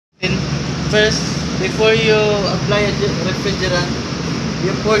First, before you apply a refrigerant,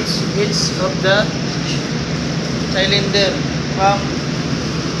 you purge each of the cylinder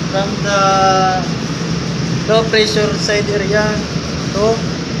from the low pressure side area to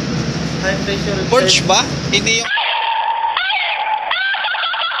high pressure Purge side. ba? Hindi yung...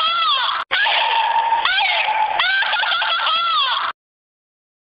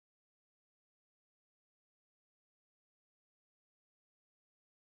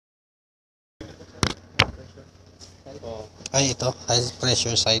 Ay, ito. High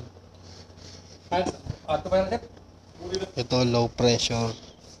pressure side. Ito, low pressure.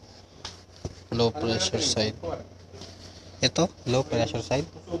 Low pressure side. Ito, low pressure side.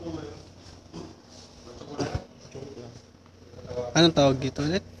 Anong tawag dito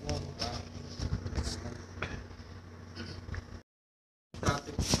ulit?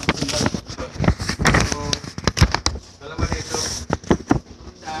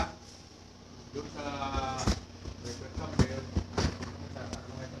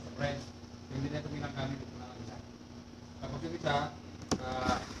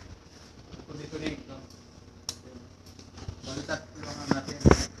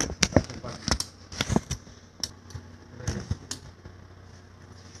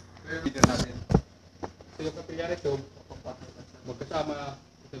 So yung kapilya ito, magkasama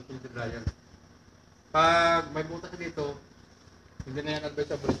itong filter dryer. Pag may butas dito, hindi na yan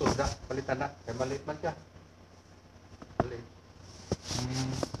advisable soda, palitan na. Kaya maliit man siya. Maliit.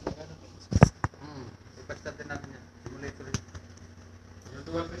 Ipag-start din natin yan. Simulate ulit. Yung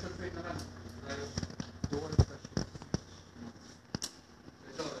dual pressure switch naman. Dual pressure.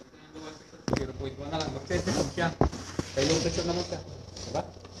 Ito yung dual pressure. 0.1 na lang. Mag-set naman siya. Kaya yung pressure naman siya. Diba?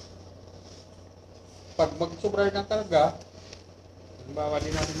 Pag mag-sobra ng talaga, halimbawa din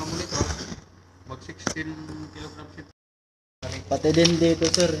natin mamonitor, mag 16 kg sheet. Pati din dito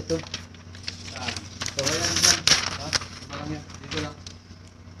sir, ito. So kaya yan, ha? Parang yan, dito lang.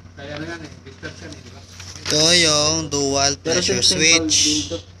 Kaya na yan distance yan di ba? Ito yung dual pressure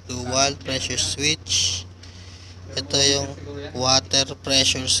switch. Dual pressure switch. Ito yung water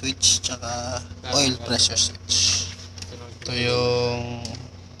pressure switch tsaka oil pressure switch. Ito yung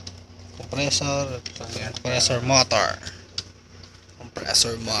compressor motor.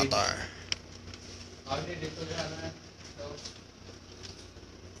 Compressor motor.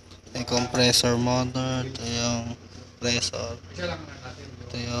 Yung compressor motor, ito yung compressor.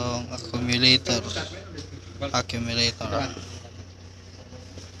 Ito yung accumulator.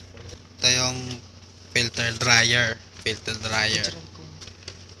 Ito yung filter dryer. Ito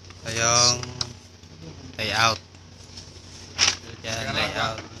yung layout. Yan,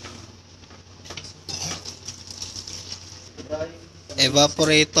 layout.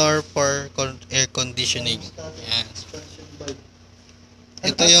 Evaporator for air conditioning. Yan.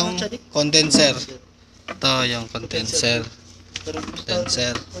 Ito yung condenser. Ito yung condenser.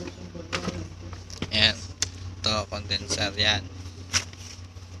 Yan. Ito, condenser. Yan.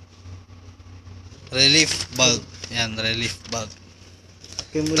 Relief bulb. Yan, relief bulb.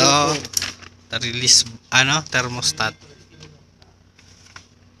 Ito, release, thermostat.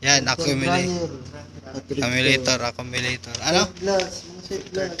 Yan, accumulator. Ano?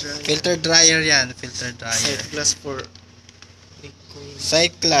 Filter dryer yan. Filter dryer.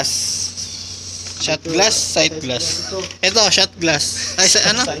 Sight glass. Shot glass, sight glass. Ito, shot glass. Ay,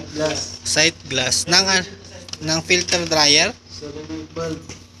 ano? Sight glass. Ng filter dryer.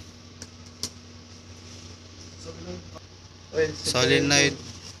 Solenoid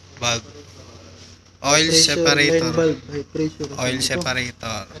bulb. Oil separator. Oil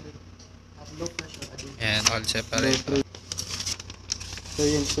separator. Yan, oil separator. So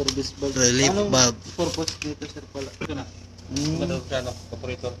yung service bulb. Relief bulb. Purpose dito sir pala? Ito na. Ito siya,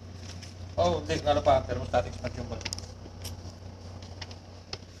 evaporator. Oh, hindi, ano pa, thermostatic expansion bulb.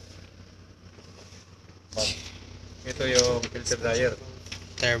 Ito yung filter dryer.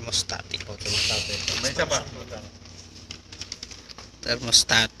 Thermostatic. May isa pa.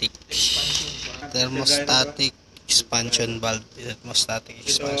 Thermostatic expansion valve. Thermostatic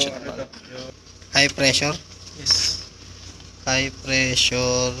expansion valve. High pressure. Yes. High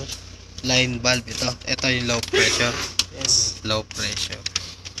pressure line valve ito. Ito yung low pressure. Yes. Low pressure.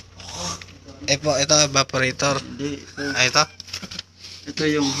 Ito evaporator. Hindi. Ito. Ito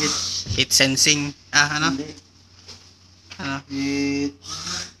yung heat. Heat sensing. Ano? Hindi. Ano? Heat.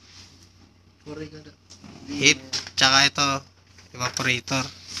 Heat. Tsaka ito evaporator.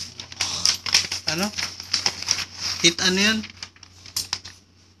 Ano? Heat ano yun?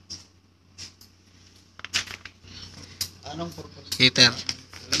 Anong purpose? Heater.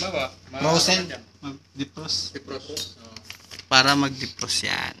 Halimbawa, Frozen. Mag-defrost. defrost. Para mag-defrost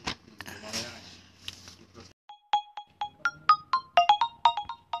yan.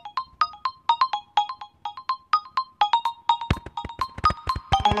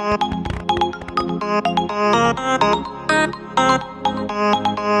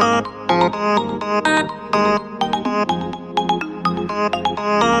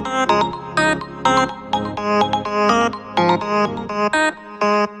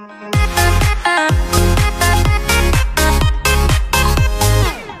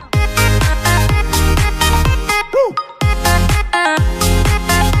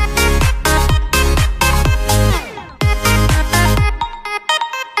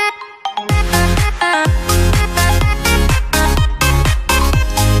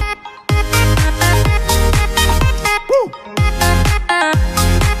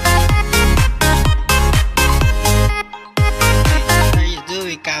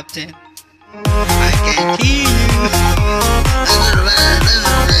 Captain, I can't hear you.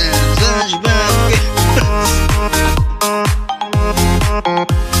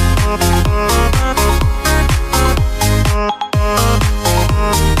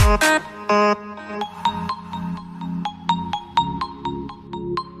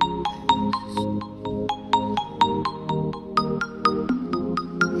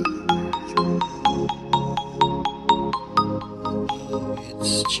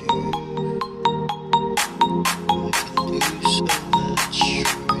 It's true. I can do so much for you.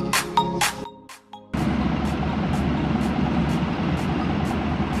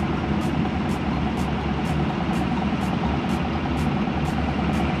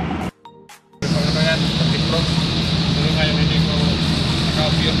 Ano yan? Plastic cross. Ano nga yung hindi ko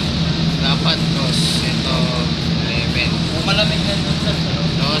nakapyo? Dapat dos, ito 11. Malamig na dun sir.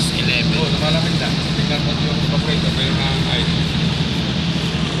 Dos, 11. Oo, lumalamig na. Tingnan mo yung evaporator, pero na ice.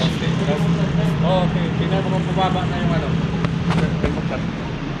 Okay. Oh, okay. Tingnan mo kung bumaba na yung ano. Remote.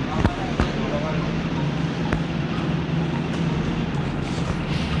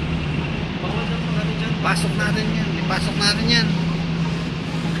 Pasok natin yan. Ipasok natin yan.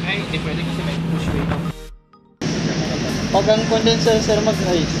 Ay, hindi pwede kasi may push way lang. Pag ang condenser sir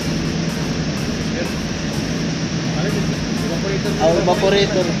mag-rise,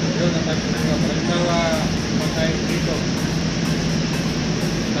 evaporator. Yun, ang type na yun. Halimbawa, pagkain dito.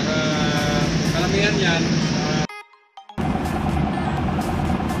 Saka, kalamihan yan.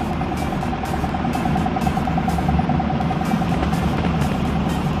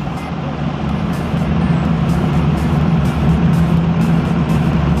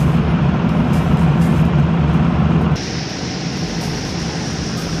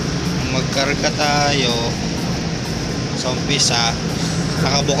 Magkarga tayo sa umpisa.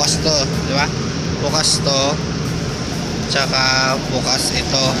 Nakabukas to, di ba? Bukas to, tsaka bukas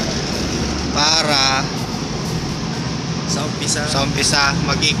ito para Sa umpisa.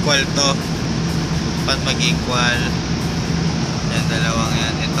 mag-equal to. Dapat mag-equal yan, dalawang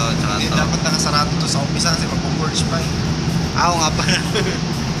yan, ito tsaka to. Dapat nakasarado to sa umpisa kasi mag-purge pa eh. Oo nga pala.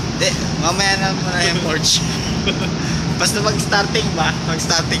 Di, mamaya na muna yung forge. Basta mag-starting ba?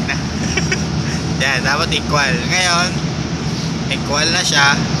 Mag-starting na. Yan, dapat equal. Ngayon, equal na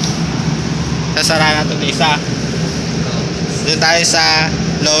siya. Sasara na ito na isa. Doon tayo sa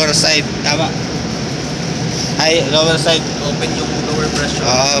lower side. Tama? Ay, lower side. Open yung lower pressure.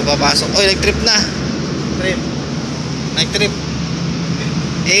 Oo, papasok. Uy, nag-trip na. Trip. Nag-trip.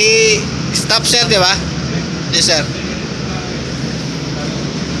 Eh, stop sir, di ba? Yes sir.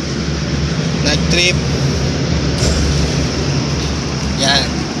 Nag-trip. Yan.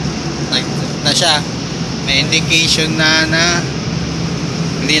 Nag-trip na siya. May indication na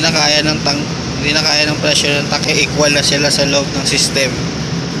hindi na kaya ng pressure ng tank. Equal na sila sa loob ng system.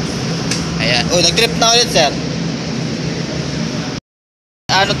 Ayan. Oh, nag-trip na ulit sir.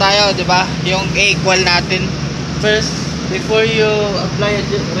 Ano tayo, di ba? Yung equal natin. First, before you apply a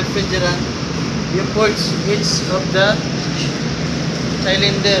refrigerant, you purge each of the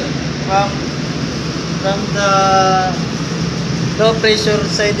cylinder from the low pressure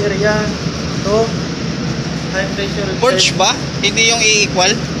side area to high pressure Purge side. ba? Hindi yung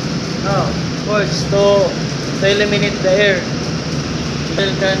i-equal? No, purge to eliminate the air.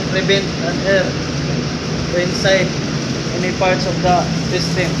 It can prevent an air to inside any parts of the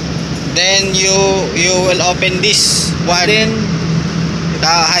system. Then you will open this one, Then the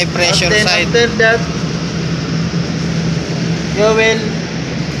high pressure side. after that, you will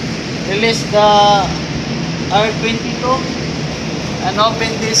release the R22 and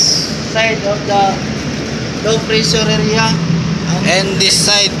open this side of the low pressure area And this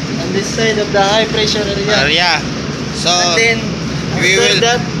side and this side of the high pressure area. area. So And then we after will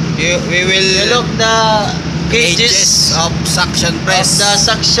that, we you will lock the gauges gauges of suction of press. the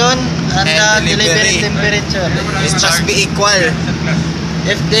suction and And the delivery delivery. temperature. It must be equal.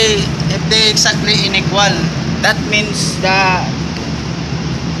 If they exactly unequal, That means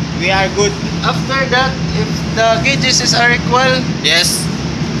we are good. After that, if the gauges are equal, Yes.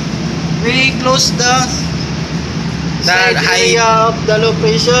 we close the side high area of the low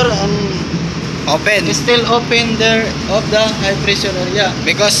pressure and open still open there of the high pressure area.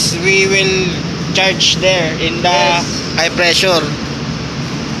 because we will charge there in the Yes. high pressure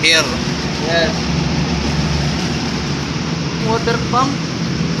here. Yes. Water pump,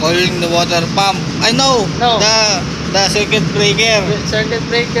 Calling the water pump. I know. No. The circuit breaker circuit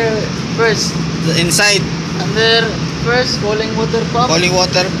breaker first. inside. Under first calling water pump. Calling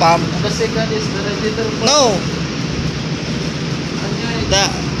water pump. And the second is the radiator pump. No. And yun,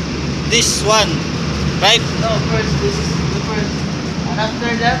 This one, right? no, first this is the first. And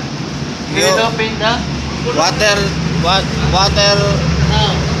after that, we Yo. will open the Water.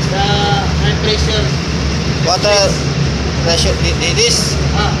 now the high pressure Water pressure. It is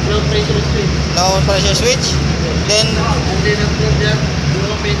low pressure switch. low pressure switch. Then And then after that, we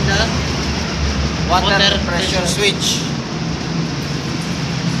open the water pressure switch.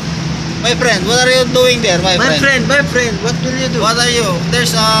 My friend, what are you doing there, my friend? what will you do? What are you?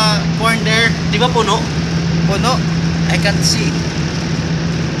 There's a corn there. Di ba puno? Puno. I can't see.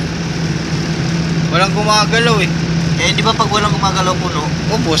 Walang gumagalaw eh. Eh, di ba pag walang gumagalaw puno?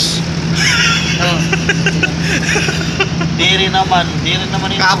 Ubos. Di rin naman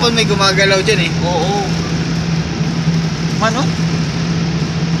ito. Kahapon may gumagalaw dyan eh. Oo. Mano?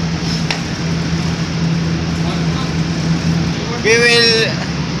 We will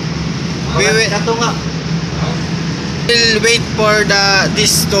Ito nga. wait for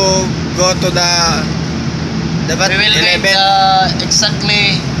this to go to the We will 11. make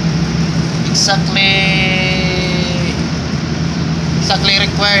exactly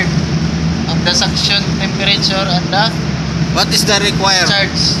required of the suction temperature and the What is the required?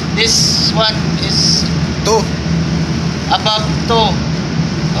 charge. This one is 2. above 2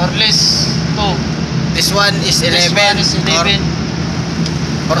 or less 2. This one is 11. This one is 11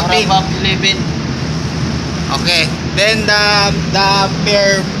 or or 14. above 11. Okay. Then the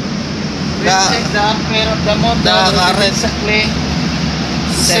ampere, We'll check the ampere of the motor. the will be current. exactly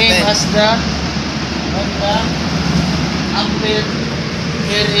same 7. as the ampere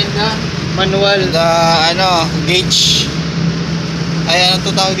here in the manual. The gauge. Ay, ano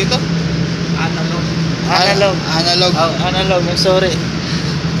to tawag dito? Analog. Analog. Analog. I'm sorry.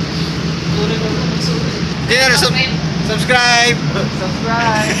 Here, subscribe. Subscribe.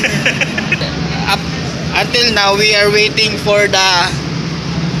 Up until now we are waiting for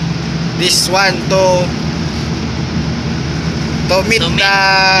this one to meet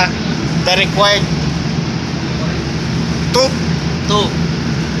the required 2.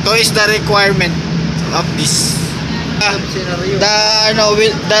 2 is the requirement of this.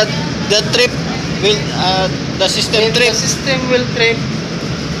 The trip will the system If trip. the system will trip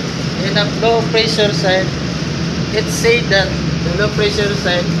in a low pressure side, it say that the low pressure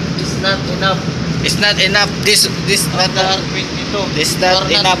side is not enough. It's not enough. This not The R22. This not or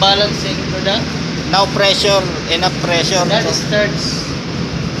enough. not balancing to the now pressure, enough pressure that starts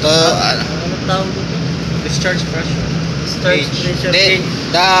to ano tawag dito? Discharge pressure. Starts pressure then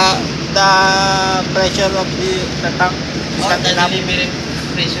gauge. the pressure of the tank is Or not the enough. delivery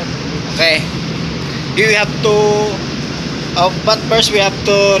pressure. Okay. You have to but first we have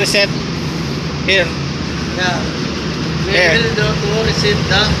to reset here. Yeah. We Here. will do to reset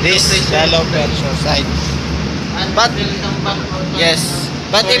This the low pressure side. and but- will come back on the Yes.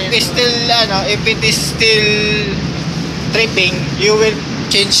 But if it's still if it is still tripping, you will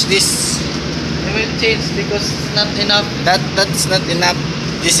change this. we will change because it's not enough. That's not enough.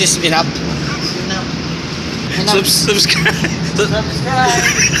 This is enough. It's enough. Enough. Subscribe. Subscribe.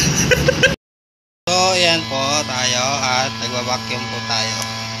 So, yan po tayo at nagba-vacuum po tayo.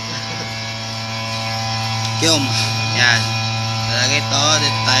 Vacuum. Yan. Talaga ito,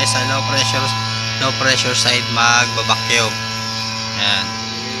 dito tayo sa low pressure side magba-vacuum. Yan.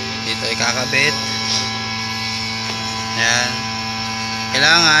 Dito ikakabit. Yan.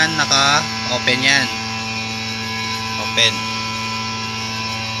 Kailangan naka-open yan. Open.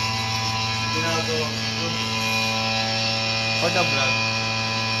 For the vlog.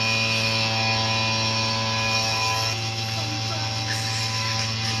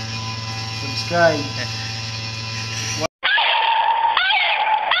 Subscribe.